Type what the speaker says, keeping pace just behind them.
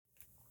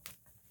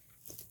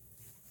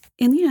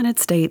In the United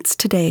States,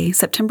 today,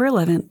 September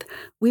 11th,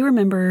 we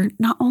remember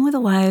not only the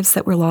lives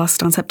that were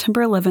lost on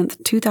September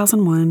 11th,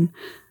 2001,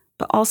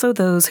 but also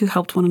those who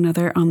helped one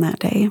another on that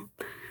day.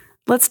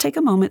 Let's take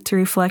a moment to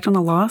reflect on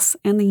the loss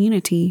and the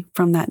unity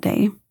from that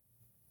day.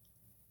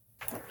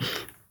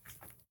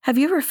 Have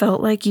you ever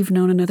felt like you've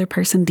known another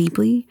person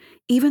deeply,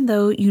 even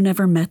though you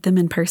never met them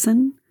in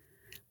person?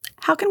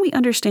 How can we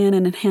understand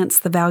and enhance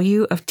the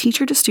value of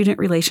teacher-to-student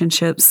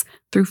relationships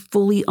through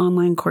fully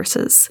online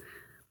courses?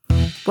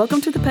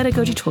 Welcome to the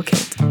Pedagogy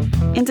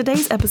Toolkit. In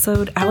today's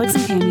episode, Alex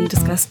and Tammy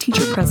discuss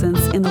teacher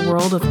presence in the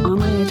world of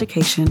online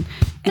education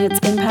and its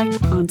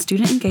impact on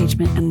student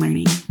engagement and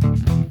learning.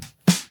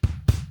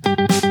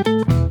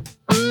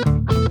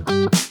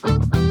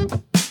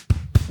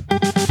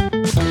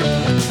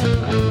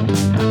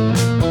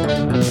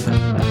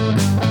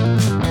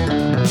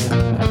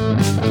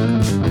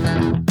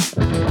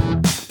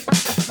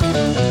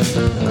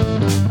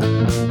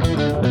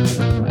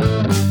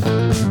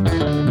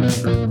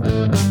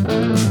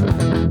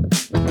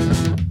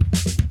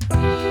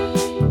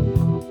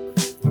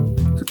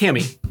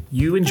 Tammy,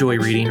 you enjoy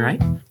reading,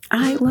 right?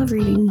 I love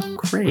reading.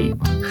 Great.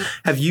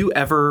 Have you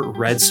ever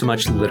read so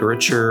much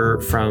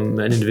literature from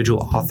an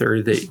individual author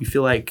that you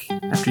feel like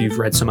after you've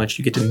read so much,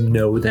 you get to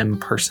know them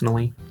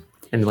personally?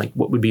 And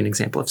what would be an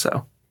example of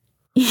so?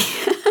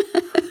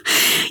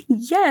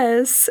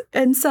 Yes.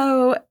 And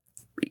so,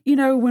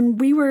 when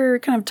we were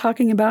kind of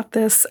talking about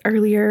this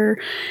earlier,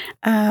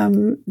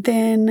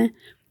 then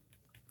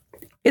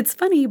it's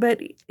funny, but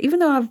even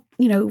though I've,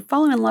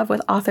 fallen in love with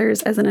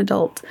authors as an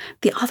adult,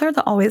 the author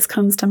that always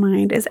comes to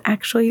mind is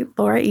actually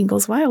Laura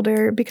Ingalls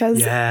Wilder, because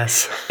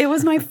yes, it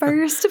was my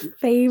first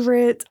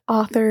favorite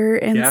author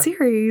and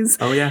series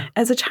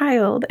as a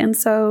child. And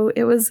so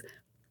it was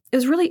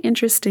really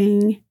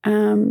interesting,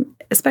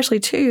 especially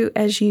too,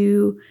 as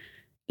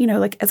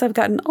as I've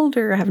gotten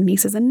older, I have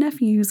nieces and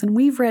nephews, and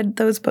we've read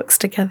those books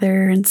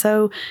together. And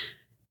so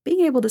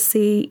being able to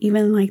see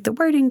even the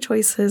wording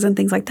choices and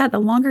things like that, the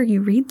longer you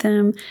read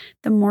them,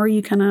 the more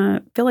you kind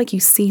of feel like you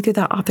see through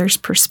that author's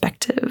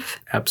perspective.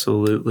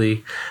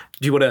 Absolutely.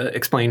 Do you want to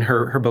explain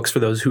her books for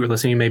those who are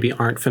listening who maybe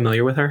aren't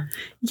familiar with her?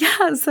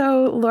 Yeah.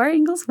 So Laura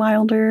Ingalls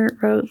Wilder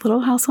wrote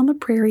Little House on the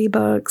Prairie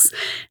books.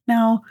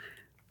 Now,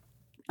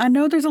 I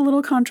know there's a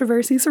little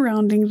controversy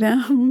surrounding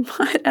them,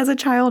 but as a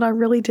child, I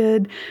really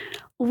did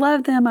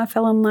love them. I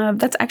fell in love.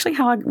 That's actually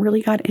how I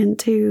really got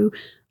into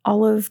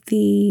all of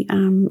the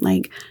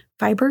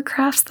fiber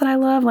crafts that I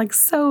love, like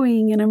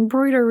sewing and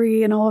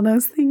embroidery and all of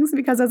those things,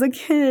 because as a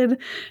kid,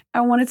 I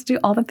wanted to do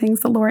all the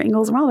things that Laura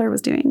Ingalls Wilder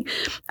was doing.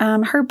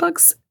 Her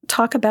books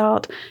talk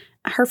about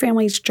her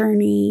family's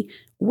journey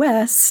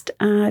west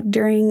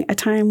during a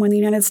time when the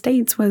United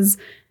States was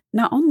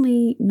not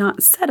only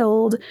not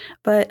settled,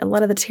 but a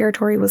lot of the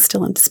territory was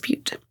still in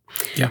dispute.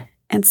 Yeah.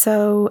 And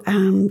so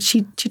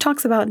she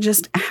talks about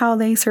just how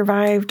they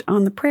survived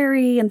on the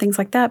prairie and things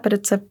like that, but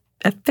it's a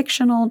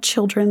fictional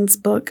children's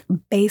book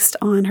based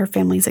on her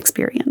family's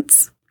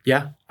experience.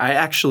 Yeah. I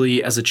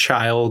actually, as a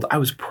child, I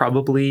was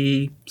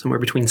probably somewhere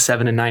between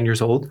 7 and 9 years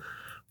old,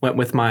 went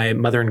with my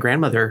mother and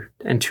grandmother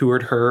and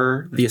toured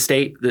the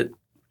estate that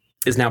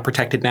is now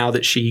protected now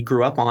that she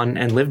grew up on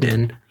and lived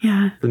in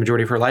for the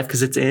majority of her life,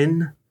 because it's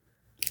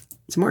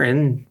somewhere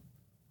in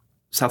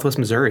Southwest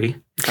Missouri,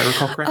 if I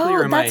recall correctly.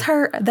 Oh, that's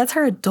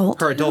her adult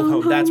Her adult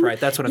home. That's right.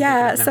 That's what I'm thinking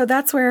right now. So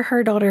that's where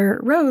her daughter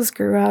Rose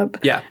grew up.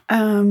 Yeah.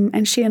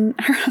 And she and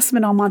her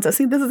husband Almanza.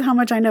 See, this is how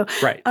much I know.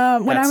 Right.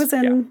 When I was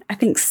in, I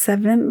think,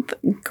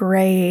 7th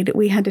grade,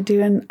 we had to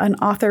do an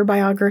author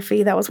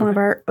biography. That was one of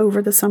our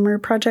over the summer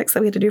projects that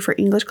we had to do for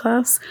English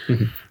class.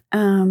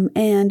 Mm-hmm.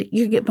 And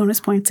you get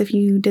bonus points if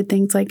you did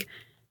things like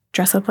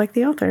dress up like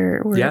the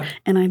author.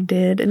 And I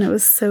did, and it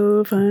was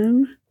so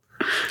fun.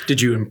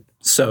 Did you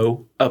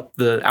sew up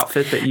the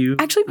outfit that you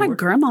actually my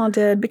grandma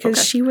did,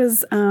 because she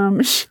was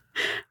I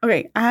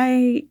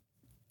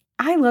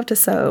love to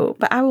sew,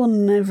 but I will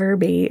never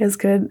be as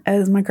good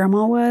as my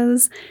grandma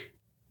was.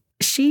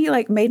 She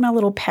made my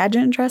little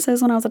pageant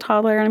dresses when I was a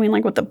toddler,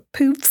 and with the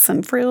poofs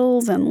and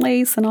frills and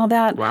lace and all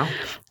that. Wow.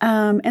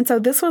 And so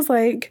this was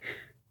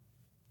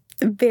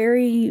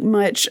very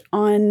much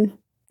on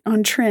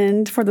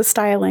trend for the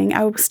styling.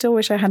 I still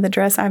wish I had the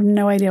dress. I have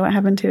no idea what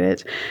happened to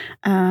it,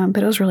 but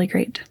it was really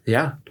great.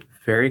 Yeah.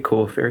 Very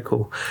cool. Very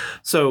cool.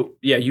 So,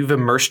 yeah, you've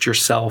immersed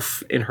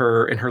yourself in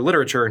her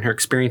literature and her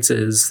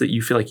experiences that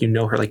you feel like you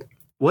know her.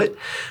 What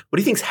do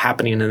you think's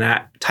happening in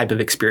that type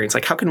of experience?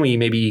 How can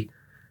we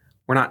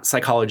we're not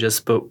psychologists,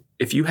 but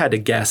if you had to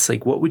guess,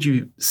 what would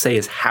you say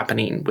is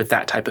happening with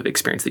that type of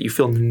experience that you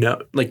feel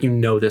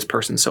this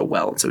person so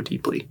well and so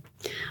deeply?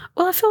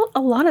 Well, I feel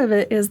a lot of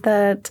it is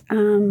that,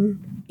 and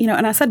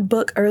I said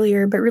book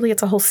earlier, but really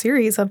it's a whole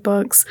series of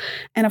books.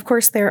 And of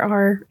course, there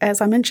are,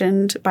 as I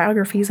mentioned,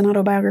 biographies and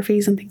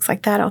autobiographies and things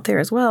like that out there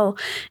as well.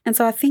 And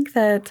so I think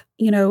that,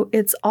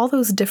 it's all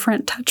those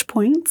different touch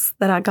points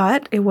that I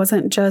got. It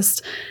wasn't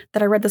just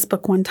that I read this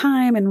book one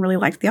time and really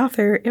liked the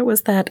author. It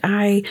was that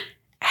I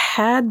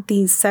had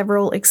these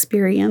several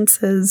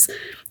experiences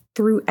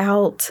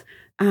throughout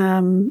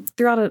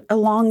throughout a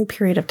long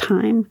period of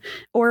time,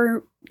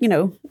 or,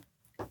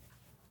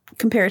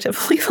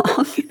 comparatively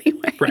long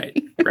anyway.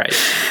 Right.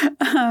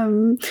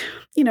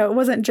 It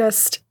wasn't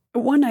just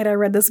one night I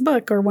read this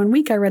book or 1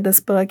 week I read this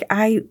book.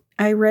 I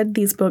read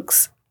these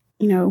books,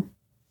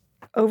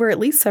 over at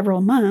least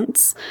several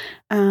months.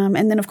 And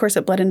then, of course,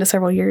 it bled into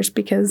several years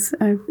because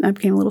I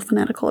became a little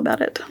fanatical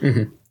about it.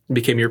 Mm-hmm. It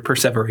became your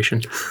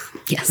perseveration.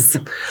 Yes.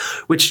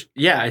 Which,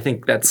 I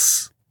think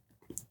that's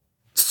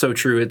so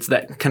true. It's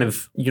that kind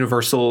of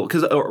universal,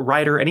 because a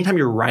writer, anytime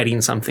you're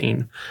writing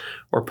something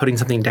or putting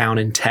something down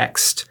in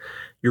text,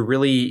 you're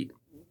really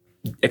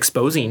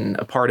exposing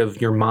a part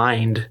of your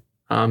mind,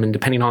 and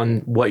depending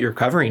on what you're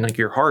covering, like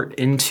your heart,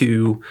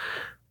 into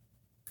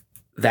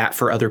that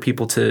for other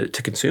people to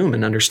consume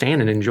and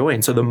understand and enjoy.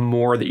 And so the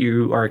more that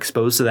you are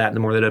exposed to that, the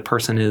more that a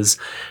person is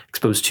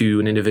exposed to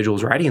an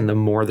individual's writing, the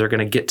more they're going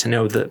to get to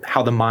know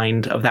how the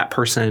mind of that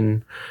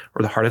person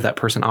or the heart of that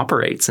person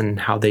operates and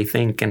how they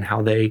think and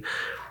how they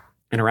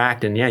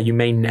interact. And you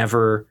may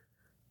never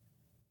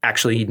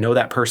actually know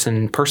that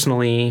person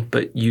personally,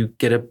 but you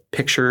get a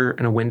picture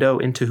and a window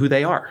into who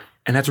they are.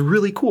 And that's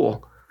really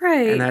cool.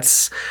 Right. And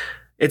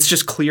it's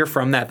just clear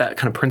from that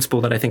kind of principle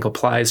that I think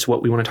applies to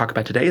what we want to talk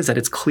about today, is that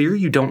it's clear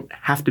you don't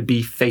have to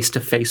be face to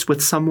face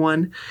with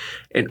someone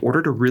in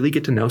order to really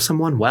get to know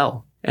someone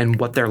well and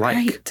what they're like.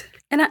 Right.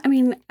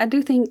 And I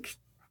do think,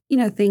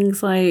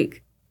 things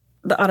like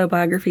the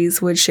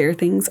autobiographies would share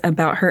things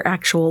about her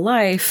actual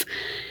life.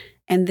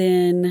 And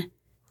then,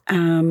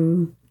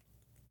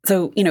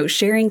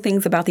 sharing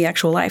things about the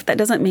actual life, that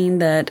doesn't mean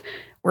that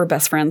we're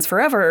best friends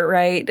forever,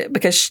 right?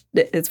 Because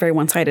it's very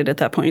one-sided at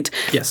that point.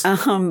 Yes.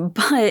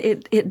 But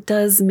it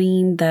does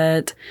mean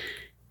that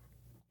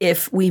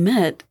if we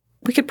met,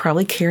 we could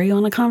probably carry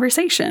on a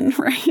conversation,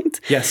 right?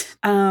 Yes.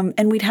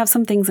 And we'd have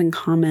some things in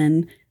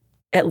common,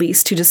 at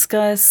least to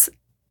discuss,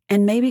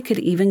 and maybe could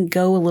even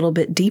go a little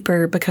bit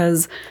deeper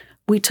because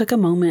we took a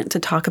moment to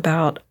talk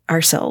about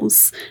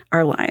ourselves,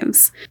 our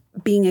lives,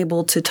 being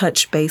able to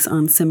touch base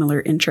on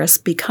similar interests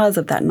because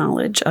of that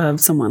knowledge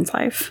of someone's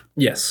life.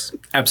 Yes,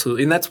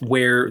 absolutely. And that's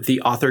where the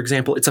author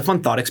example, it's a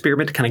fun thought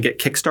experiment to kind of get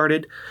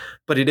kickstarted,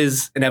 but it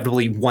is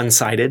inevitably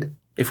one-sided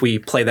if we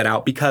play that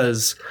out,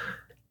 because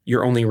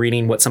you're only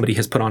reading what somebody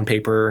has put on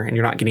paper and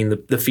you're not getting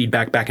the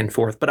feedback back and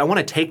forth. But I want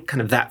to take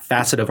kind of that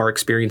facet of our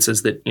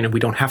experiences that,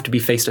 we don't have to be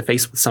face to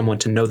face with someone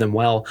to know them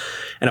well,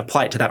 and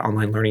apply it to that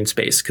online learning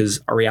space.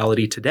 Because our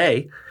reality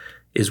today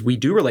is we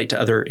do relate to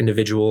other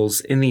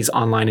individuals in these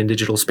online and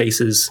digital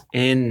spaces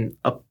in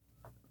a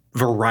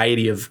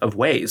variety of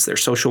ways.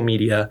 There's social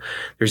media,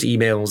 there's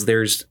emails,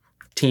 there's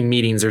team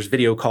meetings, there's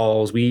video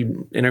calls. We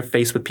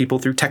interface with people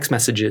through text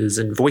messages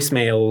and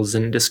voicemails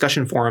and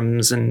discussion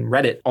forums and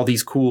Reddit, all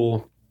these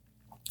cool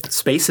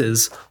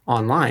spaces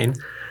online,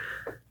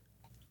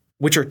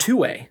 which are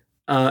two-way,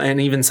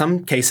 and even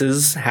some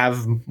cases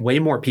have way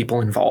more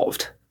people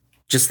involved.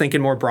 Just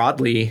thinking more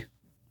broadly,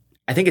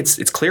 I think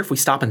it's clear if we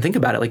stop and think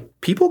about it, like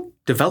people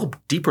develop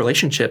deep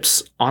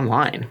relationships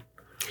online.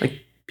 Like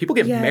people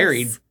get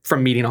married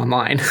from meeting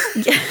online.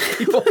 Yeah.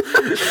 People.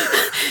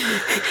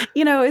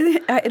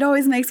 It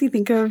always makes me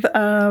think of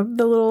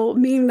the little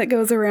meme that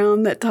goes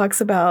around that talks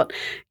about,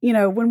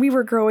 when we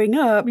were growing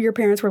up, your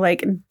parents were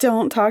like,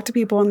 don't talk to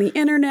people on the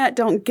internet,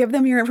 don't give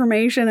them your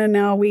information. And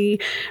now we,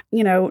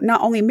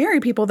 not only marry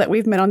people that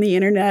we've met on the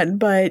internet,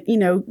 but,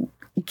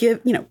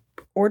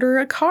 order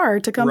a car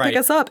to come pick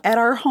us up at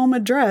our home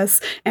address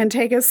and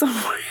take us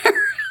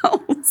somewhere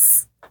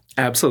else.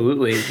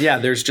 Absolutely. Yeah,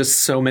 there's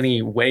just so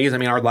many ways. I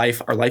mean, our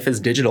life is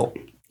digital.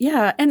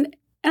 Yeah. And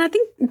I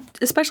think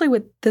especially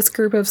with this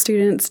group of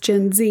students,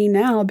 Gen Z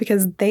now,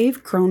 because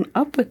they've grown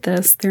up with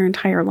this their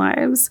entire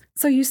lives.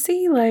 So you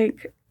see, I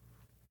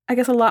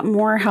guess a lot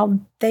more how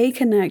they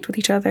connect with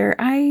each other.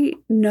 I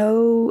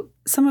know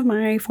some of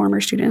my former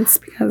students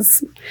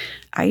because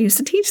I used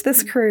to teach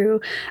this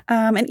crew.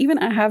 And even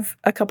I have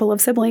a couple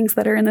of siblings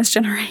that are in this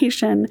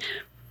generation.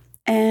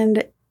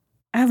 And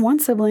I have one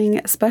sibling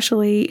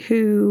especially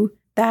who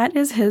that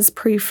is his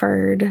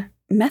preferred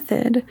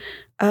method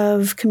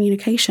of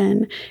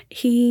communication.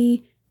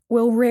 He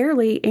will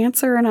rarely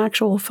answer an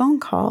actual phone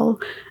call.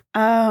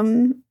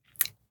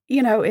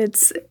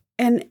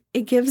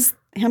 It gives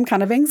him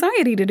kind of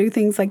anxiety to do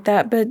things like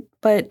that.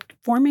 But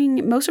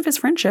forming most of his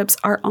friendships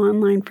are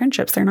online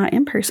friendships. They're not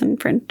in-person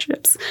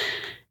friendships.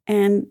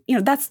 And,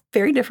 that's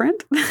very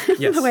different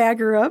than the way I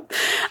grew up.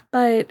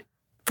 But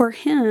for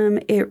him,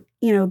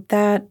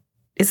 that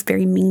is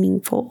very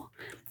meaningful.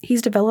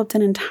 He's developed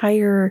an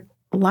entire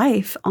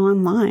life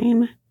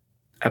online.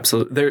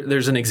 Absolutely.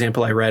 There's an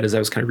example I read as I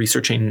was kind of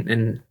researching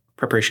in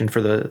preparation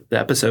for the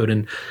episode,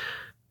 and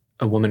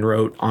a woman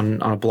wrote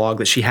on a blog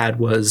that she had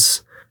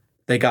was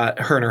they got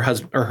her and her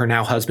husband, or her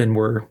now husband,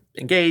 were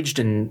engaged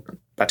and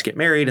about to get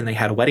married, and they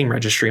had a wedding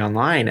registry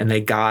online, and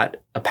they got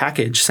a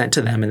package sent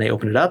to them, and they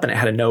opened it up, and it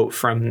had a note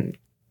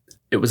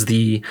it was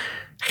the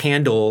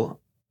handle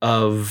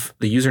of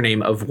the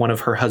username of one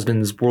of her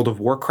husband's World of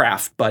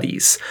Warcraft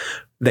buddies.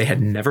 They had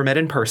never met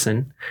in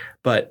person,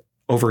 but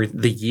over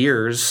the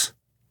years,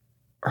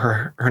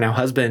 her now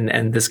husband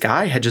and this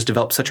guy had just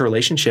developed such a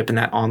relationship in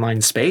that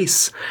online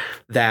space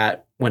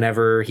that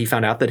whenever he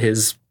found out that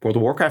his World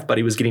of Warcraft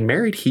buddy was getting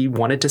married, he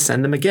wanted to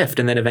send them a gift.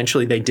 And then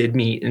eventually they did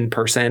meet in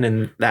person,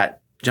 and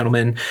that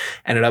gentleman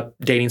ended up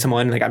dating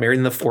someone and they got married,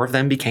 and the four of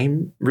them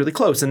became really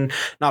close. And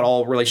not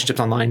all relationships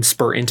online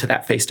spur into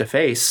that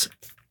face-to-face.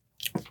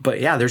 But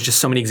yeah, there's just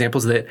so many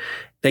examples that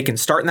they can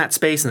start in that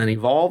space and then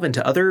evolve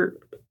into other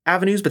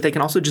avenues, but they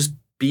can also just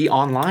be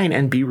online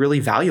and be really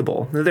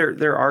valuable.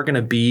 There are going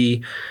to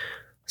be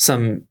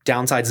some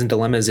downsides and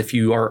dilemmas if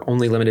you are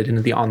only limited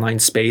into the online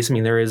space. I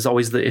mean, there is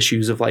always the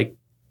issues of like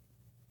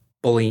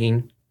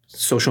bullying,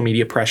 social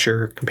media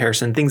pressure,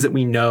 comparison, things that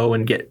we know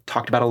and get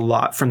talked about a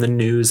lot from the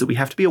news that we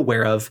have to be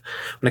aware of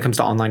when it comes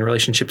to online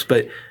relationships.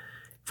 But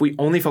if we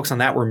only focus on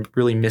that, we're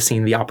really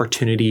missing the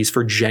opportunities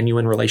for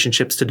genuine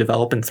relationships to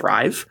develop and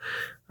thrive.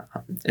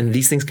 And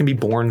these things can be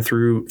born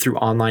through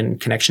online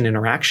connection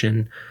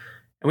interaction.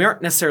 And we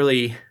aren't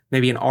necessarily,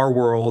 maybe in our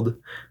world,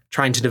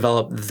 trying to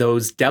develop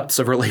those depths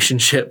of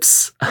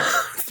relationships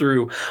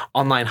through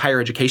online higher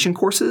education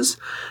courses,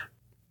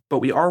 but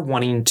we are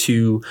wanting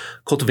to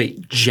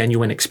cultivate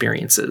genuine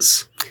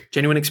experiences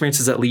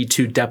that lead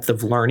to depth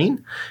of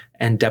learning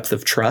and depth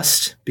of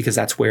trust, because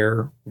that's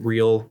where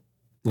real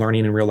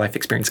learning and real life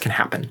experience can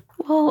happen.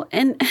 Well,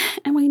 and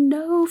we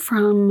know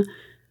from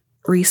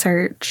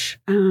research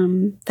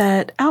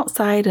that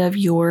outside of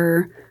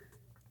your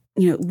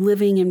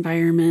living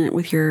environment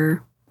with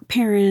your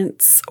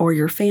parents or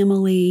your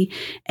family,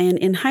 and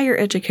in higher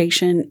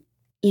education,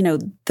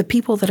 the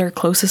people that are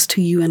closest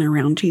to you and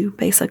around you,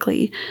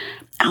 basically,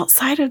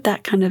 outside of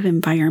that kind of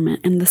environment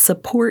and the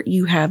support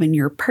you have in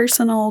your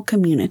personal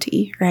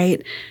community,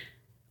 right?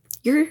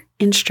 Your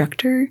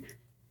instructor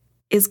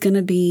is going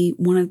to be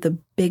one of the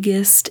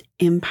biggest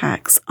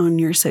impacts on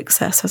your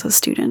success as a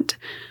student.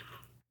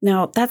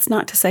 Now, that's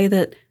not to say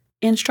that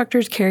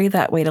instructors carry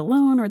that weight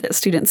alone or that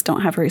students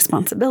don't have a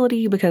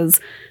responsibility, because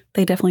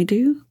they definitely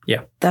do.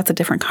 Yeah. That's a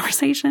different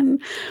conversation.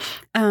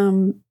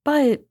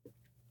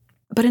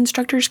 But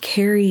instructors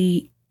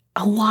carry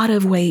a lot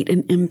of weight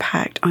and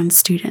impact on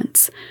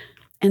students.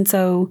 And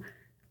so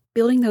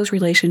building those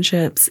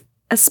relationships,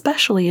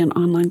 especially in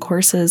online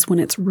courses when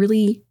it's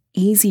really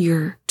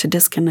easier to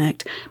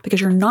disconnect because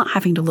you're not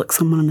having to look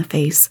someone in the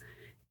face,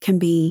 can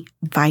be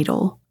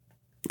vital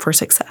for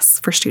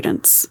success for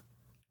students.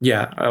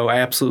 Yeah, I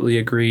absolutely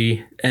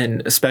agree.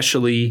 And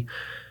especially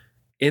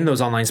in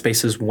those online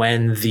spaces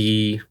when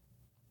the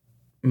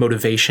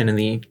motivation and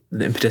the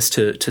impetus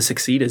to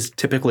succeed is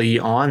typically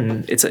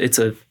on, it's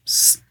a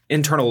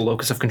internal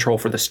locus of control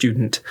for the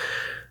student.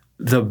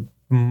 The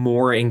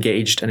more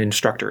engaged an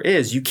instructor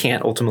is, you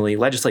can't ultimately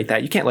legislate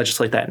that. You can't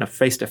legislate that in a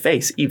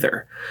face-to-face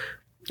either.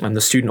 And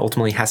the student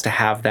ultimately has to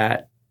have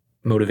that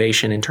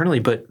motivation internally.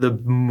 But the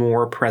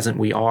more present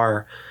we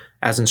are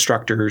as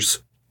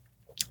instructors,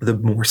 the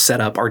more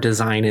set up our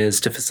design is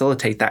to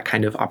facilitate that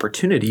kind of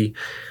opportunity,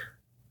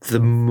 the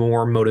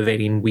more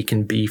motivating we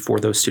can be for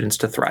those students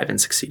to thrive and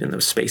succeed in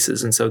those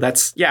spaces. And so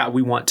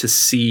we want to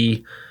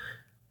see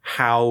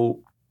how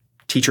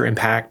teacher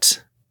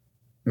impact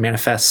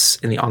manifests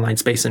in the online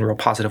space in real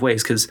positive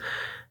ways. Because,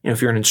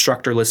 if you're an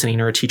instructor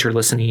listening or a teacher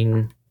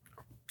listening,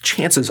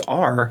 chances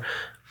are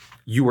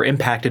you were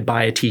impacted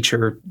by a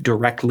teacher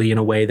directly in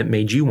a way that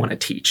made you want to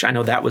teach. I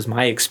know that was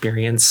my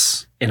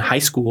experience in high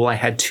school. I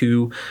had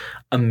two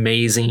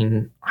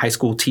amazing high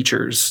school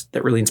teachers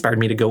that really inspired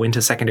me to go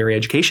into secondary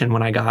education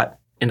when I got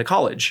into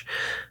college.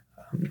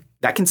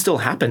 That can still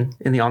happen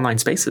in the online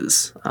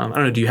spaces. I don't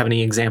know. Do you have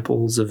any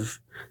examples of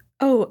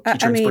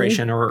teacher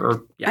inspiration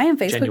or I am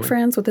Facebook genuine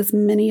friends with as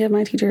many of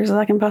my teachers as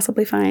I can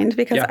possibly find,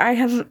 because I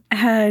have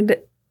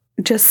had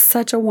just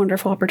such a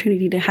wonderful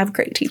opportunity to have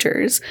great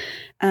teachers.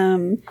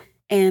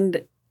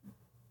 And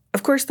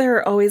of course, there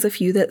are always a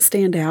few that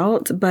stand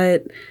out,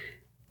 but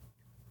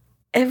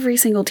every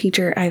single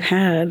teacher I've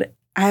had,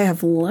 I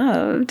have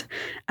loved.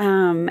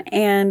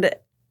 And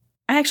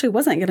I actually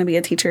wasn't going to be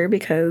a teacher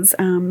because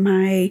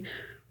my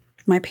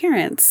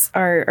parents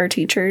are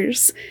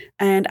teachers,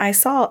 and I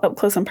saw up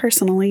close and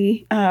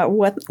personally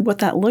what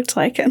that looked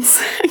like in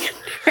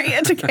secondary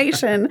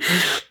education.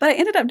 But I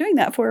ended up doing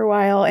that for a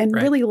while and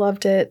really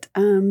loved it.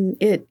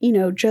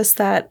 Just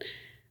that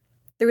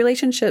the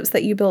relationships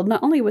that you build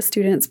not only with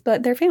students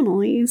but their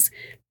families,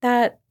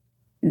 that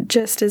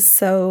just is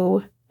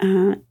so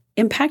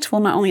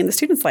impactful not only in the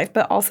student's life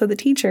but also the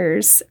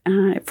teachers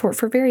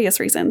for various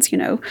reasons.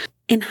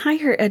 In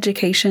higher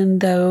education,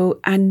 though,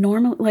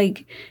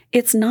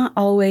 it's not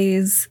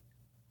always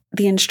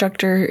the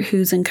instructor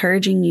who's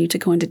encouraging you to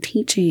go into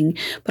teaching,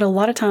 but a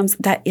lot of times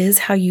that is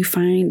how you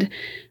find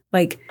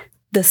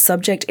the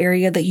subject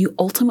area that you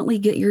ultimately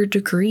get your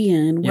degree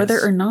in,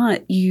 whether or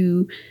not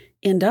you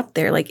end up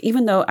there.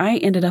 Even though I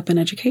ended up in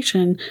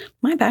education,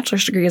 my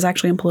bachelor's degree is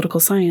actually in political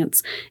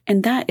science.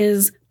 And that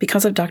is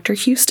because of Dr.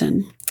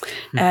 Houston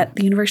at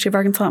the University of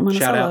Arkansas at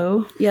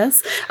Monticello.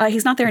 Yes.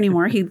 He's not there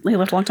anymore. He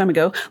left a long time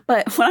ago.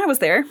 But when I was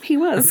there, he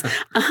was.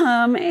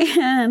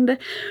 And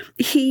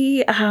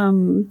he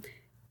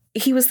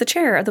he was the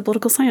chair of the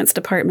political science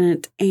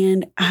department,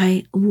 and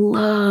I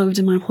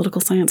loved my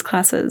political science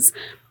classes.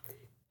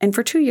 And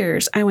for 2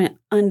 years, I went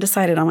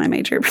undecided on my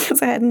major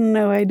because I had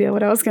no idea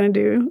what I was going to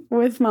do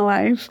with my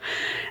life.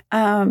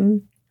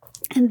 And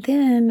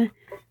then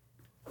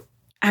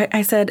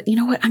I said, you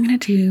know what, I'm going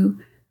to do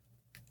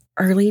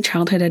early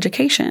childhood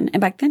education.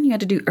 And back then you had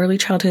to do early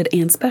childhood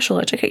and special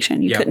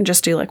education. You couldn't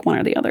just do like one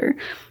or the other.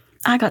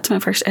 I got to my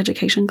first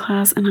education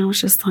class and I was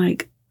just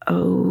like,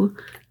 oh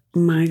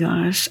my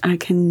gosh, I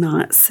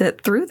cannot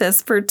sit through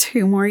this for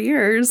 2 more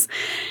years.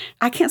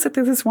 I can't sit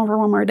through this for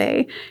one more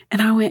day.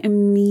 And I went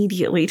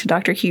immediately to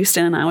Dr.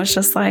 Houston and I was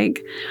just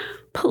like,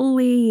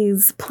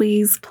 please,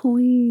 please,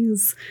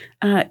 please,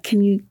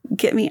 can you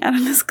get me out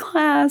of this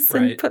class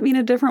and put me in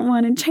a different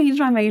one and change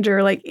my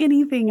major, like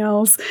anything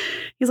else?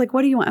 He's like,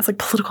 what do you want? I was like,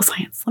 political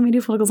science. Let me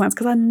do political science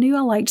because I knew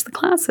I liked the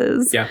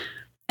classes. Yeah.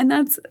 And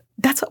that's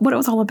what it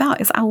was all about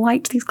is I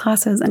liked these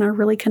classes and I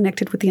really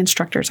connected with the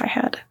instructors I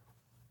had.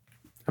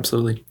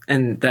 Absolutely.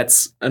 And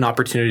that's an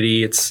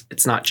opportunity. It's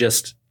not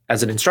just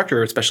as an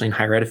instructor, especially in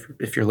higher ed,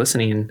 if you're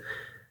listening,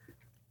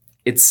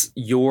 it's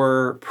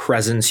your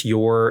presence,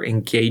 your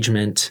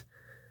engagement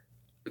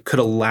could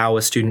allow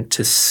a student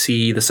to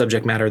see the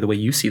subject matter the way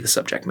you see the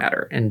subject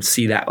matter and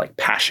see that like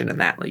passion in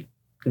that. Like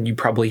you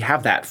probably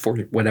have that for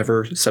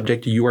whatever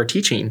subject you are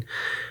teaching.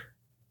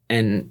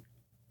 And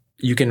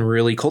you can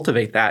really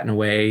cultivate that in a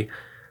way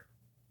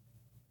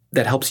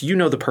that helps you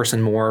know the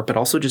person more, but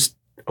also just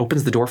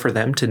opens the door for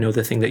them to know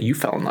the thing that you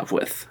fell in love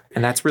with.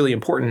 And that's really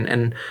important.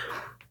 And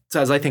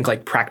so as I think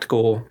like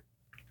practical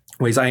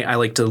ways, I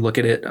like to look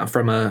at it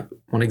from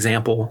one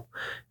example.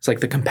 It's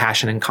like the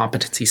compassion and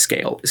competency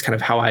scale is kind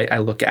of how I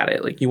look at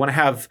it. Like you want to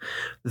have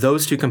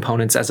those 2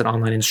 components as an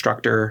online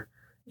instructor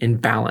in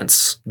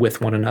balance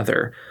with one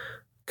another.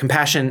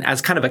 Compassion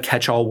as kind of a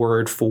catch-all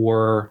word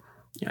for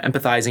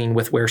empathizing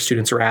with where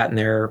students are at in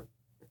their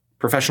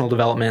professional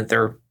development,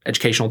 their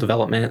educational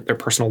development, their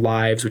personal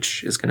lives,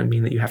 which is going to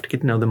mean that you have to get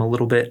to know them a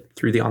little bit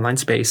through the online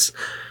space,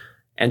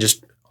 and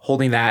just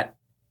holding that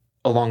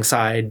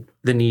alongside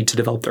the need to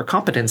develop their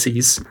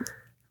competencies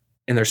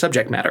in their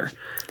subject matter.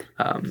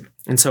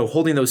 And so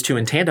holding those 2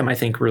 in tandem, I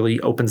think, really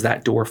opens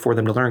that door for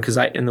them to learn. Because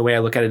and the way I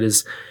look at it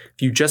is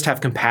if you just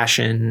have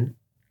compassion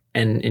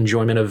and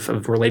enjoyment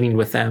of relating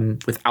with them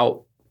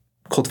without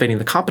cultivating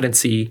the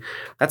competency,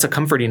 that's a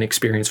comforting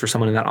experience for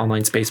someone in that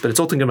online space, but it's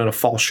ultimately going to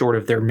fall short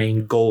of their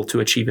main goal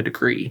to achieve a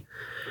degree.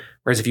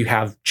 Whereas if you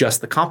have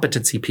just the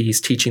competency piece,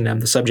 teaching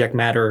them the subject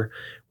matter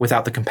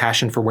without the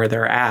compassion for where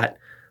they're at,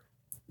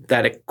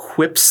 that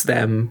equips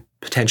them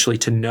potentially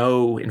to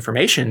know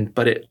information,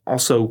 but it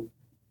also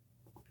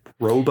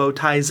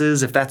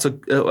robotizes, if that's a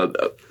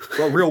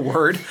real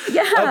word.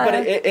 But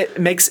it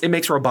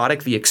makes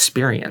robotic the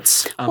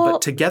experience.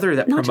 But together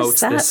that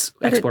promotes this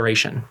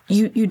exploration.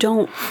 You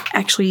don't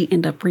actually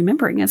end up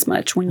remembering as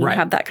much when you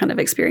have that kind of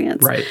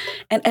experience. Right.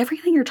 And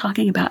everything you're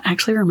talking about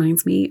actually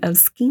reminds me of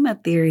schema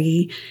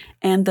theory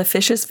and the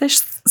fish is fish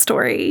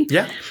story.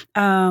 Yeah.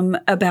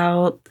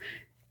 About,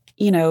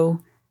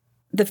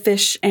 the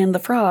fish and the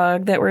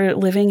frog that were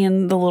living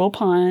in the little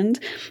pond.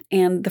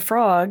 And the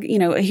frog,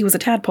 he was a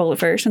tadpole at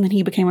first, and then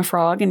he became a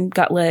frog and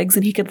got legs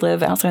and he could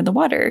live outside the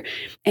water.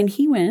 And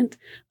he went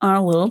on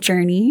a little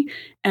journey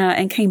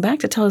and came back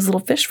to tell his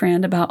little fish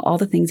friend about all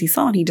the things he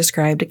saw. And he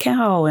described a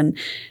cow and,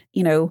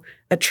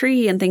 a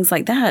tree and things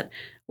like that.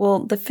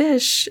 Well, the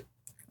fish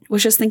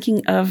was just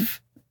thinking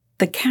of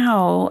the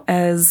cow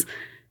as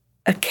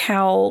a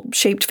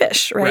cow-shaped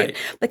fish, right?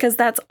 Because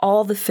that's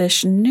all the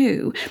fish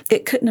knew.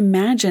 It couldn't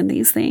imagine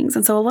these things.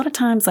 And so a lot of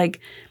times, like,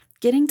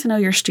 getting to know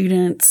your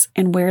students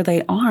and where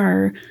they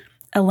are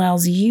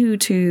allows you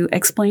to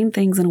explain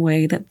things in a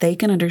way that they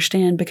can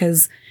understand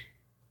because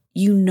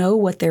you know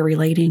what they're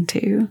relating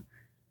to.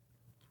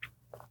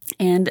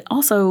 And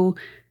also,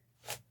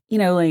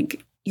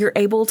 you're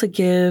able to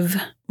give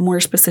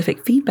more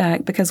specific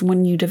feedback because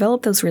when you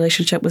develop those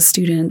relationships with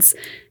students,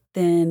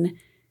 then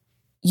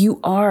you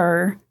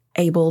are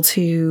able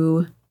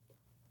to,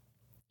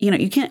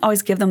 you can't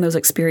always give them those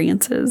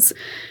experiences,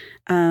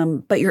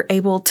 but you're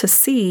able to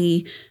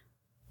see,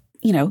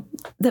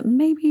 that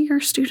maybe your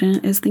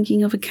student is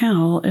thinking of a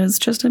cow as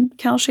just a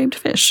cow-shaped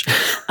fish.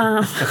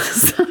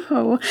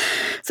 So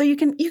you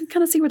can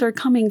kind of see where they're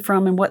coming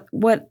from and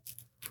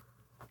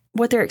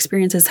what their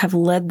experiences have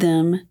led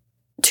them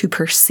to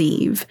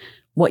perceive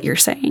what you're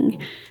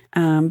saying.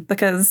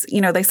 Because,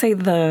 they say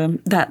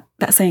that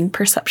saying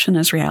perception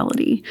is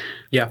reality.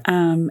 Yeah.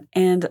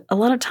 And a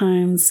lot of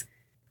times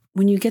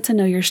when you get to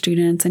know your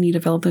students and you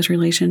develop those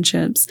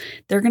relationships,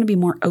 they're going to be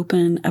more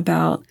open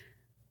about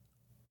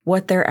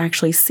what they're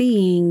actually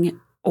seeing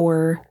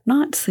or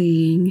not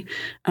seeing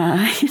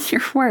in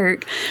your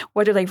work,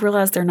 whether they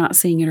realize they're not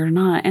seeing it or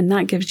not. And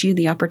that gives you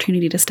the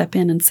opportunity to step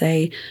in and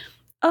say,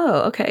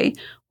 oh, okay,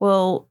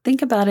 well,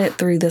 think about it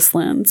through this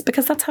lens,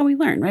 because that's how we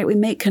learn, right? We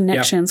make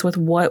connections with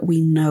what we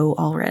know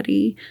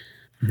already.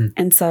 Mm-hmm.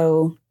 And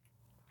so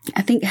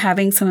I think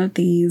having some of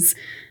these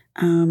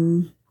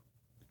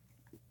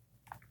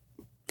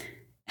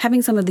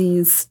having some of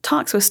these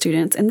talks with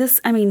students, and this,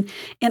 I mean,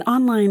 in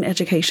online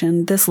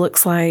education, this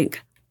looks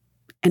like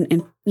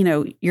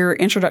your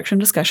introduction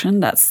discussion.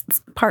 That's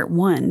part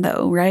one,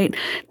 though, right?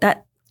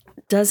 That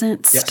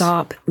doesn't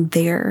stop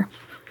there.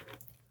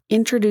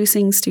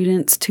 Introducing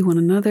students to one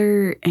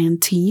another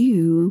and to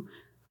you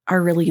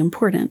are really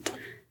important,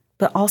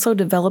 but also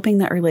developing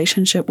that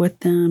relationship with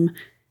them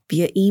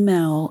via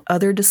email,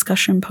 other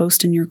discussion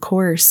posts in your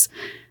course.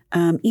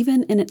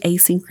 Even in an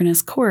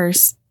asynchronous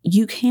course,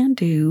 you can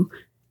do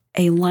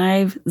a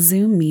live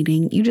Zoom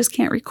meeting. You just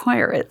can't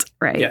require it,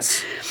 right?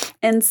 Yes.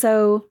 And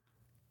so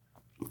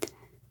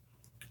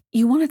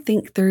you want to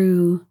think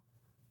through,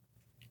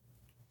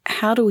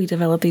 how do we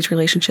develop these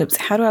relationships?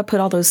 How do I put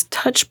all those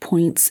touch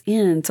points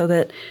in so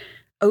that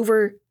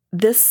over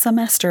this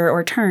semester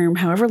or term,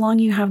 however long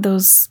you have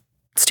those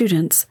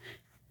students,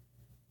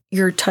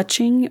 you're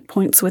touching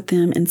points with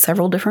them in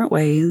several different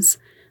ways.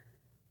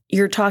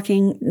 You're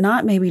talking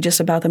not maybe just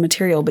about the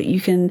material, but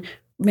you can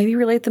maybe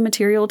relate the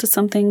material to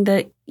something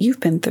that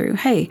you've been through.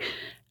 Hey,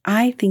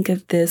 I think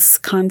of this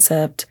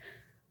concept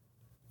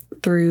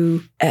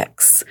through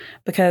X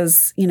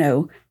because,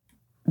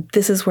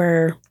 this is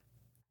where,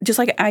 just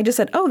like I just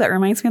said, oh, that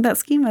reminds me of that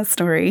schema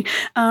story,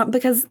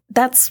 because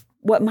that's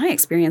what my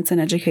experience in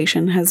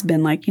education has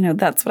been like.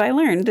 That's what I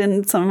learned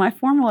in some of my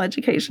formal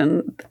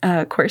education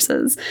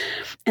courses.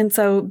 And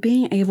so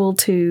being able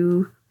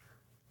to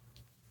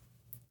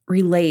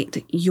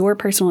relate your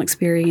personal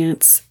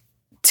experience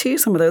to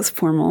some of those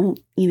formal,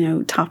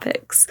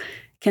 topics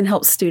can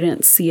help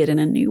students see it in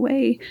a new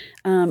way,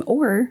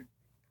 or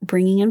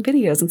bringing in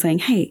videos and saying,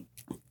 hey,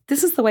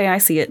 this is the way I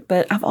see it,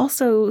 but I've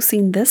also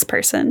seen this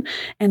person,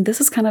 and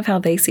this is kind of how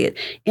they see it.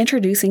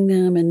 Introducing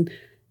them and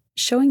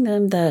showing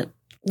them that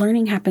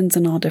learning happens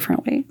in all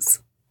different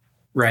ways.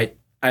 Right.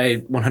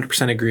 I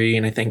 100% agree.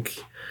 And I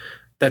think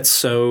that's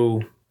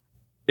so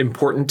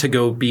important to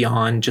go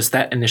beyond just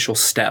that initial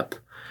step.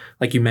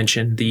 Like you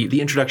mentioned,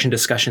 the introduction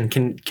discussion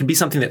can be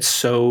something that's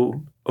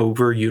so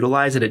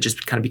overutilized that it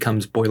just kind of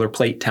becomes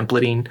boilerplate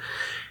templating.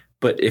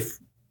 But if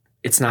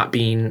it's not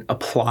being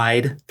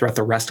applied throughout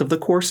the rest of the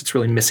course, it's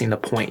really missing the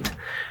point.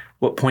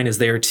 What point is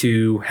there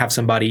to have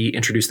somebody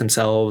introduce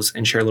themselves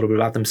and share a little bit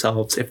about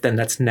themselves if then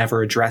that's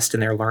never addressed in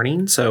their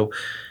learning? So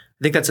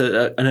I think that's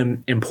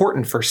an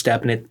important first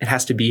step, and it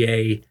has to be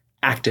a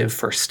active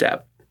first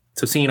step.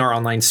 So seeing our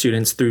online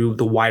students through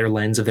the wider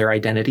lens of their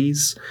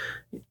identities,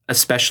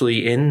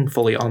 especially in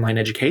fully online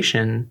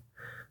education,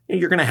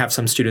 you're going to have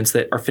some students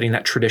that are fitting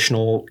that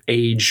traditional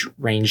age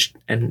range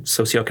and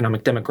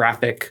socioeconomic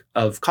demographic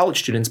of college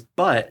students,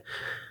 but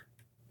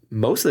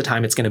most of the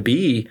time it's going to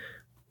be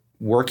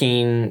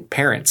working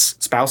parents,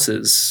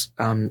 spouses,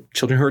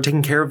 children who are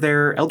taking care of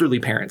their elderly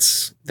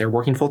parents. They're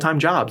working full-time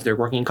jobs. They're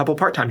working a couple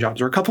part-time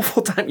jobs or a couple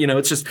full-time.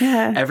 It's just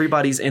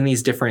everybody's in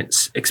these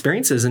different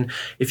experiences. And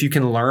if you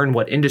can learn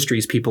what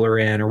industries people are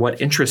in or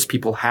what interests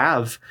people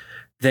have,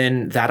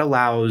 then that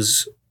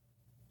allows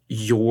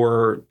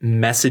your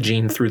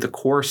messaging through the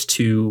course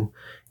to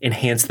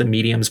enhance the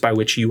mediums by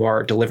which you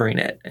are delivering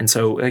it. And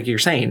so, like you're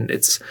saying,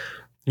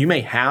 you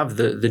may have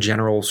the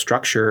general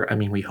structure. I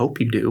mean, we hope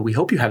you do. We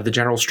hope you have the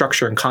general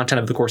structure and content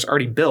of the course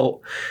already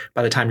built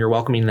by the time you're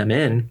welcoming them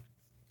in.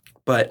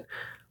 But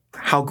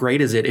how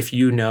great is it if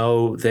you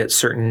know that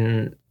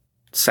certain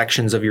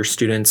sections of your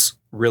students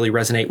really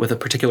resonate with a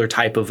particular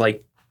type of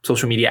like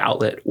social media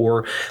outlet,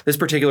 or this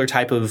particular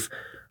type of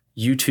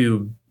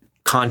YouTube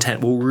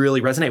content will really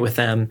resonate with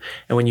them.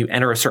 And when you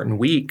enter a certain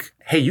week,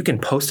 hey, you can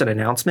post an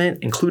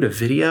announcement, include a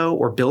video,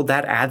 or build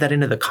that, add that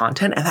into the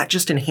content. And that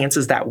just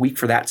enhances that week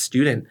for that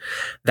student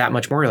that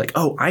much more. You're like,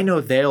 oh, I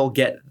know they'll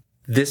get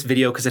this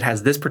video because it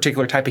has this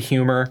particular type of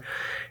humor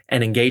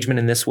and engagement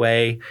in this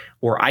way.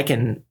 Or I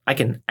can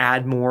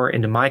add more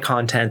into my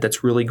content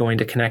that's really going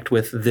to connect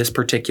with this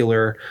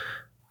particular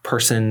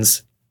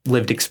person's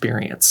lived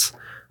experience.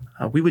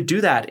 We would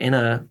do that in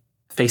a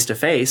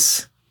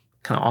face-to-face,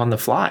 kind of on the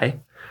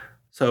fly.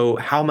 So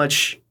how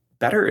much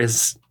better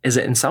is it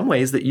in some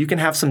ways that you can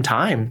have some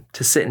time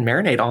to sit and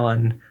marinate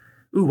on,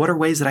 what are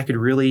ways that I could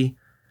really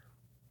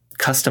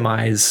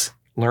customize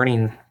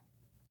learning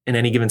in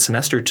any given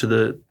semester to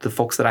the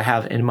folks that I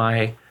have in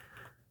my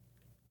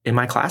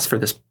class for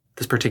this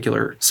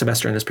particular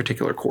semester in this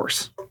particular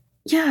course.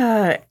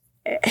 Yeah.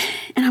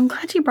 And I'm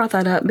glad you brought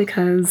that up,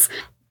 because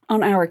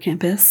on our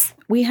campus,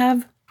 we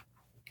have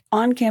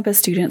on-campus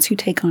students who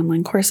take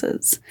online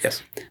courses.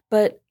 Yes.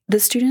 But the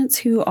students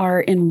who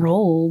are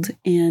enrolled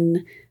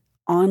in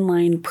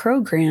online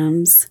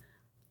programs,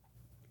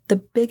 the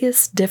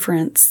biggest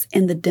difference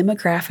in the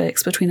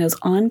demographics between those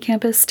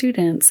on-campus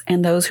students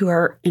and those who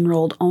are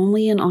enrolled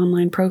only in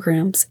online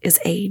programs is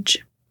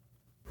age.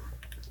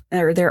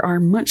 There are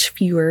much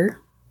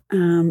fewer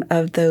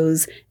of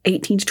those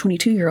 18 to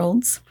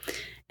 22-year-olds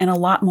and a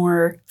lot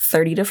more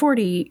 30 to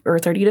 40 or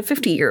 30 to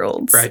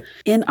 50-year-olds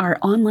in our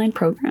online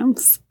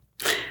programs.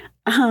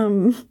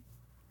 And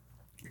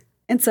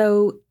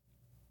so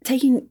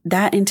taking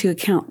that into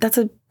account, that's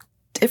a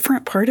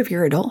different part of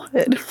your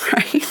adulthood,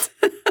 right?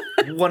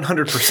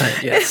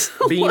 100%, yes.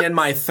 Being in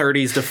my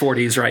 30s to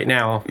 40s right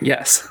now,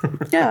 yes.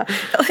 Yeah.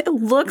 It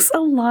looks a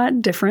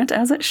lot different,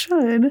 as it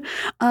should,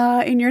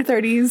 in your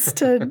 30s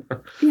to,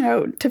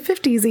 to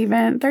 50s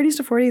even, 30s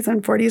to 40s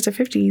and 40s to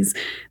 50s,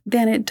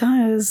 than it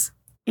does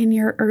in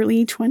your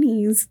early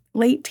 20s,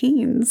 late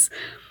teens.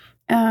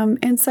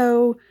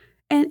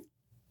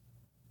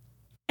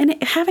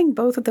 And having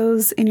both of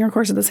those in your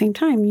course at the same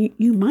time,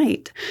 you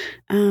might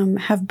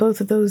have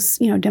both of those,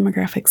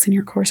 demographics in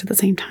your course at the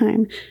same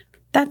time.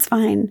 That's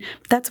fine.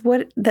 That's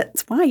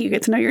why you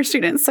get to know your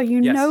students. So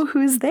you know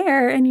who's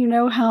there, and you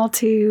know how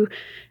to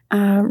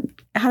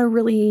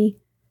really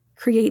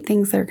create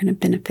things that are going to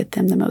benefit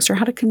them the most, or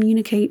how to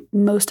communicate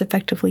most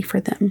effectively for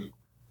them.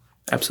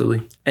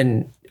 Absolutely.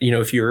 And,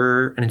 if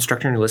you're an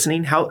instructor and you're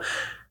listening, how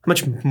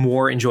much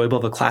more enjoyable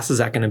of a class is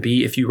that going to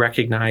be if you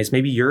recognize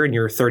maybe you're in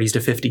your 30s to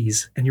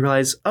 50s and you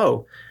realize,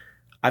 oh,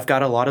 I've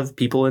got a lot of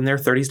people in their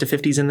 30s to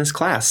 50s in this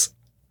class.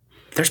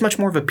 There's much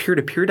more of a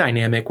peer-to-peer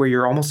dynamic where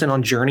you're almost in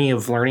on journey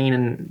of learning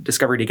and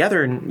discovery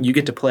together, and you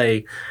get to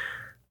play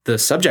the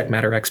subject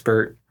matter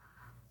expert.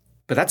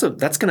 But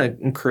that's going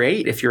to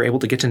create, if you're able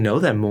to get to know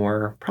them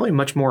more, probably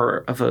much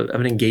more of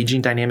an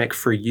engaging dynamic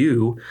for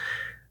you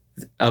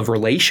of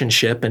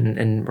relationship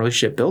and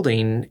relationship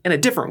building in a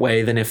different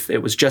way than if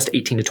it was just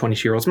 18 to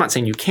 22-year-olds. I'm not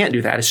saying you can't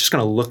do that. It's just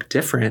going to look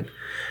different.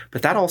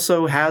 But that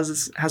also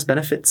has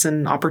benefits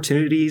and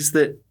opportunities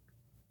that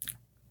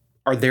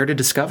are there to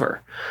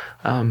discover.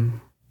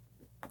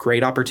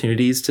 Great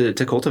opportunities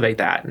to cultivate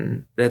that.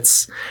 And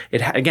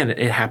it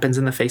happens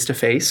in the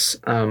face-to-face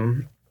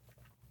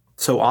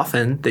so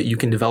often that you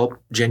can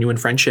develop genuine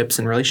friendships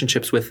and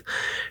relationships with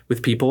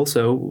people.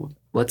 So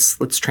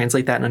let's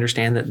translate that and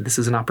understand that this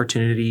is an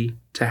opportunity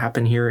to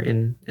happen here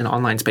in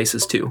online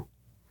spaces too.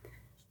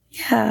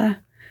 Yeah.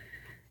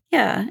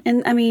 Yeah.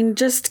 And I mean,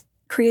 just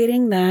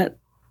creating that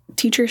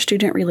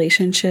teacher-student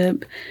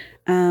relationship,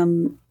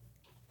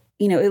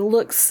 it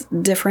looks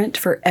different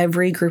for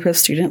every group of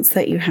students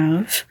that you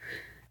have.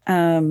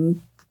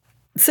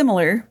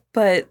 Similar,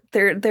 but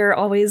there are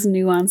always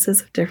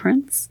nuances of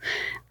difference.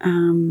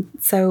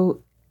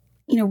 So,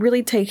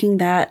 really taking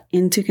that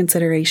into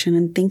consideration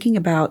and thinking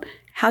about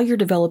how you're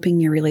developing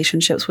your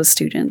relationships with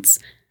students,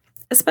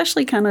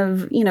 especially kind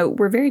of,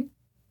 we're very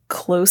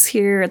close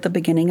here at the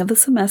beginning of the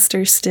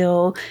semester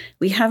still.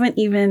 We haven't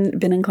even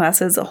been in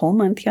classes a whole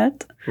month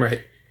yet.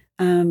 Right.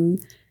 And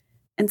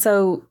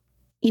so,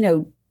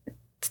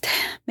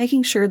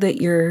 making sure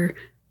that you're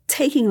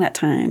taking that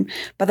time.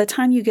 By the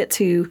time you get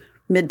to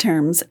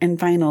midterms and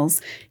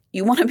finals,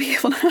 you want to be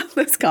able to have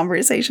those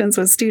conversations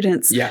with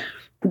students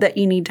that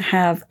you need to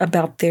have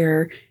about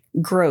their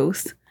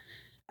growth,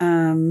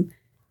 and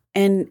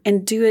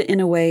do it in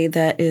a way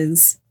that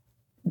is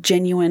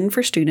genuine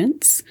for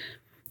students,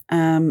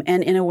 and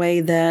in a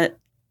way that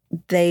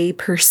they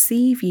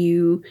perceive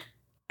you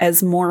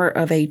as more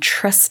of a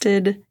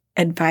trusted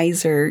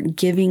advisor,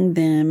 giving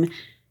them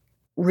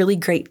really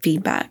great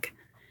feedback,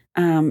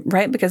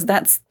 right? Because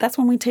that's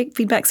when we take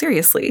feedback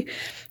seriously.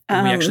 We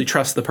actually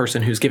trust the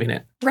person who's giving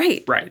it.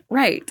 Right. Right.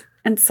 Right.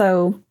 And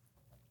so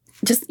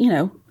just,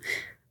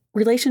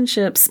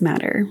 relationships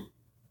matter.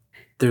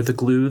 They're the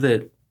glue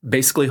that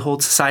basically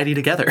holds society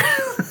together.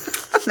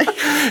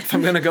 If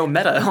I'm going to go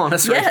meta on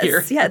us right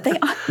here. Yeah,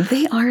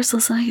 they are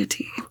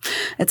society.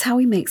 It's how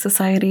we make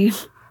society.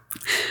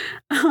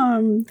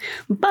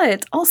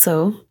 But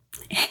also,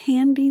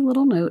 handy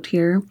little note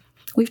here.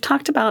 We've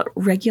talked about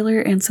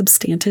regular and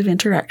substantive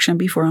interaction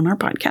before on our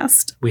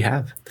podcast. We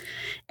have.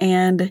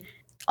 And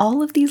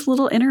all of these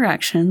little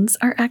interactions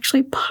are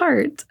actually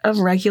part of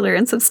regular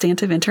and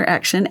substantive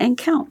interaction and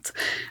count,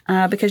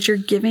 because you're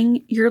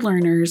giving your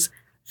learners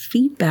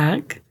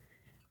feedback,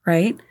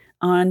 right,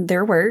 on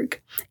their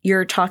work.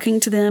 You're talking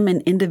to them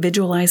and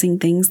individualizing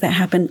things that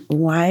happen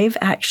live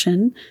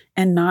action,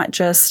 and not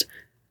just,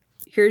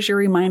 here's your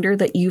reminder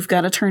that you've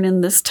got to turn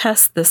in this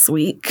test this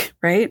week,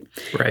 right?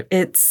 Right.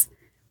 It's,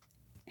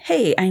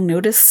 hey, I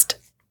noticed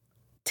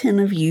 10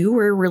 of you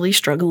were really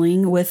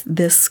struggling with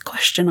this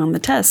question on the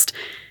test.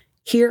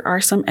 Here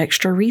are some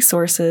extra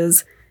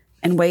resources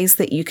and ways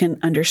that you can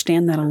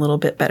understand that a little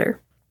bit better.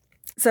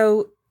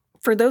 So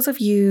for those of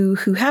you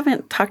who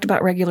haven't talked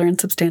about regular and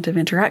substantive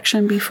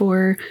interaction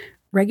before,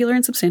 regular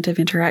and substantive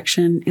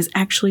interaction is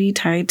actually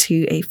tied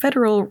to a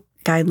federal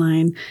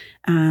guideline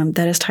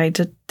that is tied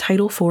to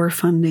Title IV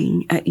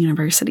funding at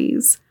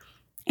universities.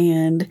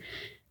 And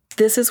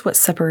this is what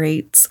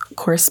separates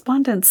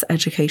correspondence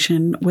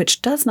education,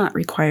 which does not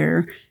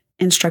require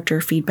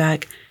instructor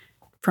feedback,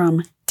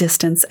 from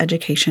distance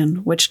education,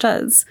 which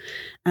does.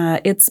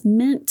 It's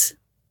meant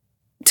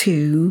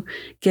to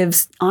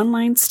give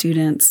online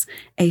students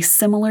a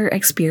similar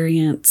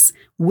experience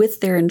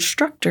with their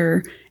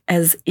instructor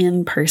as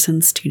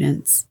in-person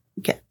students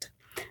get.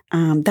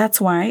 That's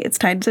why it's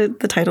tied to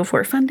the Title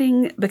IV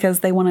funding,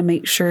 because they want to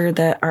make sure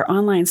that our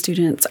online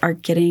students are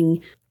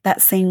getting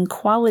that same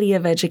quality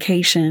of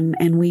education.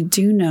 And we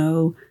do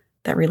know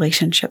that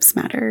relationships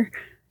matter,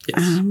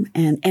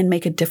 and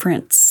make a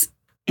difference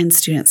in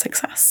student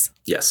success.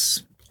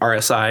 Yes.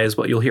 RSI is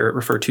what you'll hear it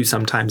referred to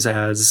sometimes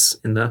as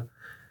in the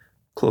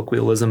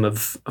colloquialism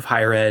of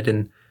higher ed.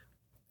 And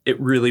it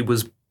really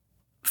was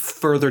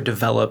further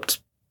developed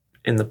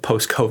in the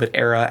post-COVID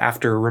era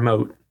after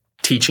remote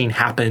teaching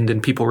happened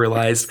and people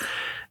realized,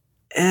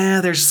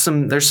 there's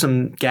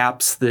some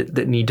gaps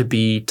that need to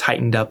be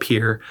tightened up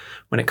here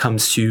when it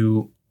comes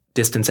to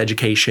distance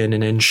education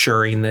and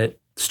ensuring that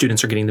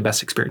students are getting the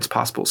best experience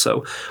possible.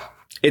 So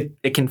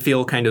it can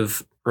feel kind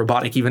of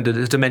robotic even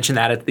to mention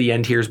that at the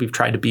end here, as we've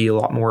tried to be a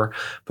lot more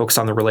focused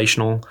on the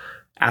relational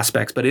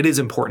aspects, but it is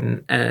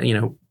important,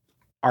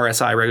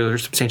 RSI, regular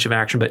substantive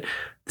action, but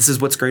this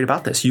is what's great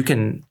about this. You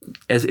can,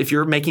 if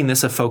you're making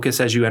this a focus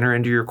as you enter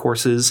into your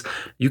courses,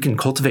 you can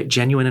cultivate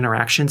genuine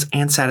interactions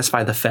and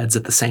satisfy the feds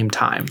at the same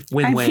time.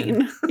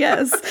 Win-win.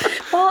 Yes.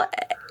 Well,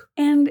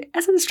 and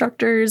as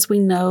instructors, we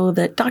know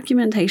that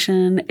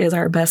documentation is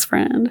our best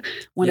friend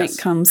when it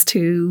comes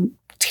to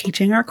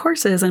teaching our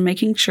courses and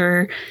making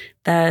sure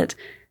that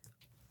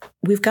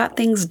we've got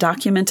things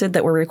documented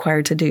that we're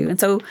required to do. And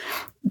so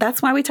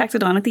that's why we tacked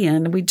it on at the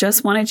end. We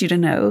just wanted you to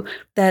know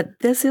that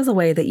this is a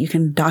way that you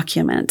can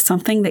document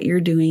something that you're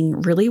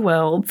doing really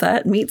well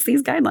that meets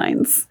these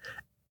guidelines.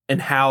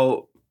 And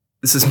how,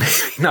 this is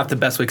maybe not the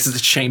best way because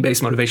it's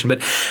shame-based motivation,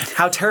 but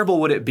how terrible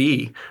would it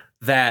be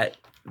that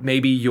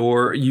maybe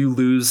you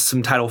lose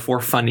some Title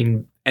IV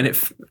funding and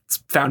it's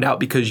found out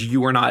because you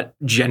were not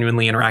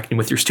genuinely interacting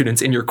with your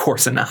students in your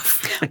course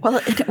enough? Well,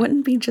 it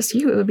wouldn't be just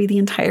you. It would be the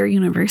entire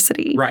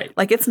university. Right.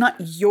 Like it's not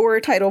your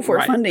Title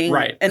IV funding.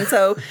 Right. And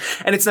so...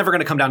 and it's never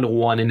going to come down to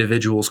one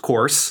individual's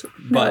course,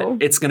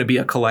 but it's going to be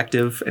a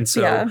collective. And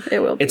so it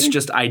will be. It's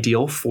just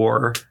ideal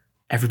for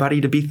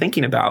everybody to be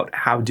thinking about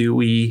how do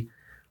we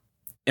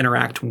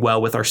interact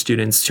well with our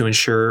students to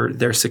ensure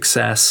their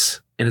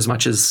success in as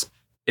much as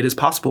it is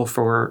possible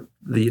for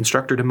the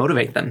instructor to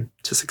motivate them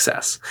to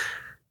success.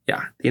 Yeah,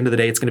 at the end of the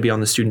day, it's going to be on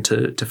the student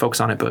to focus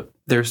on it, but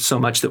there's so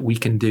much that we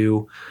can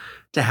do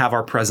to have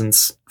our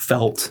presence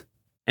felt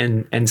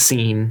and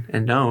seen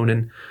and known.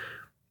 And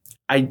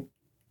I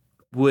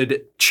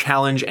would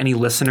challenge any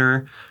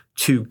listener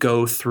to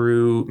go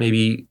through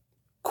maybe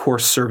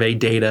course survey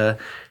data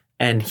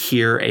and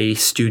hear a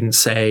student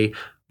say,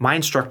 my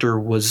instructor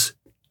was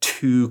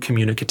too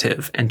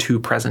communicative and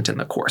too present in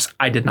the course.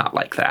 I did not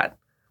like that.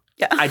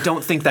 Yeah. I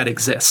don't think that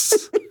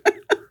exists.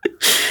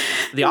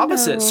 The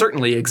opposite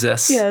certainly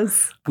exists.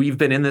 Yes. We've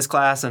been in this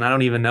class and I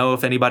don't even know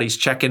if anybody's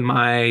checking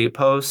my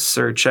posts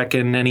or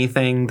checking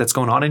anything that's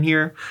going on in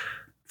here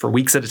for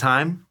weeks at a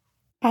time.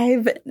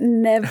 I've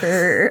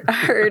never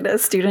heard a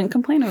student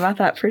complain about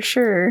that for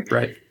sure.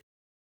 Right.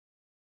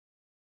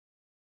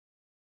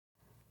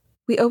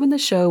 We opened the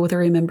show with a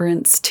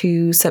remembrance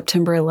to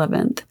September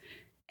 11th.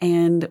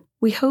 And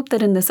we hope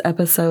that in this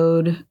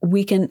episode,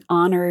 we can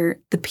honor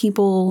the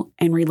people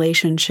and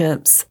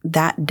relationships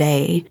that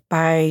day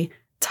by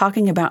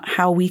talking about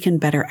how we can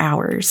better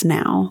ours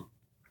now.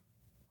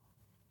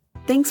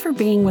 Thanks for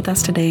being with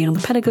us today on the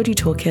Pedagogy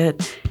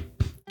Toolkit.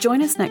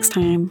 Join us next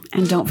time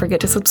and don't forget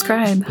to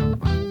subscribe.